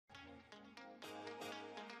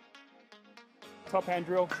top hand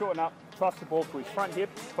drill, shorten up, toss the ball to his front hip,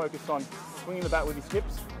 focus on swinging the bat with his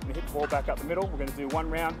hips, and hit the ball back up the middle. We're going to do 1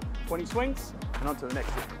 round, 20 swings, and on to the next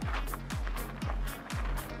hip.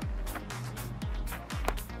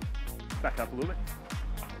 Back up a little bit.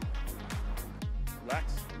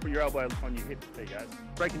 Relax. Put your elbow on your hip. There you go.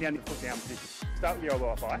 Breaking down the foot down position. Start with your elbow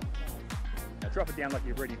up high. Now drop it down like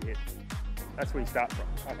you're ready to hit. That's where you start from.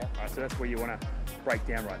 Okay. All right, so that's where you want to break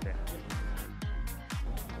down right there.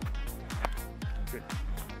 Good.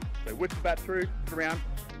 So whip the bat through, put it around,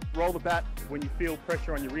 roll the bat when you feel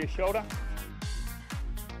pressure on your rear shoulder.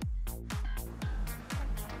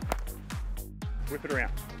 Whip it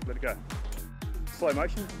around, let it go. Slow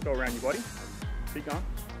motion, go around your body. Keep going.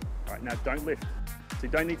 All right, now don't lift. So you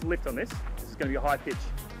don't need to lift on this. This is going to be a high pitch.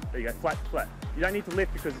 There you go, flat, flat. You don't need to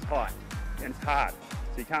lift because it's high and it's hard.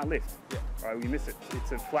 So you can't lift. Yeah. All right, well, you miss it.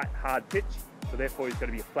 It's a flat, hard pitch. So therefore it's got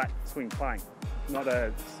to be a flat swing playing. Not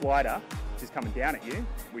a slider, which is coming down at you,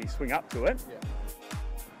 where you swing up to it. Yeah.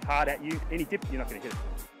 Hard at you, any dip, you're not going to hit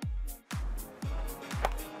it.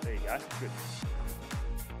 There you go, good.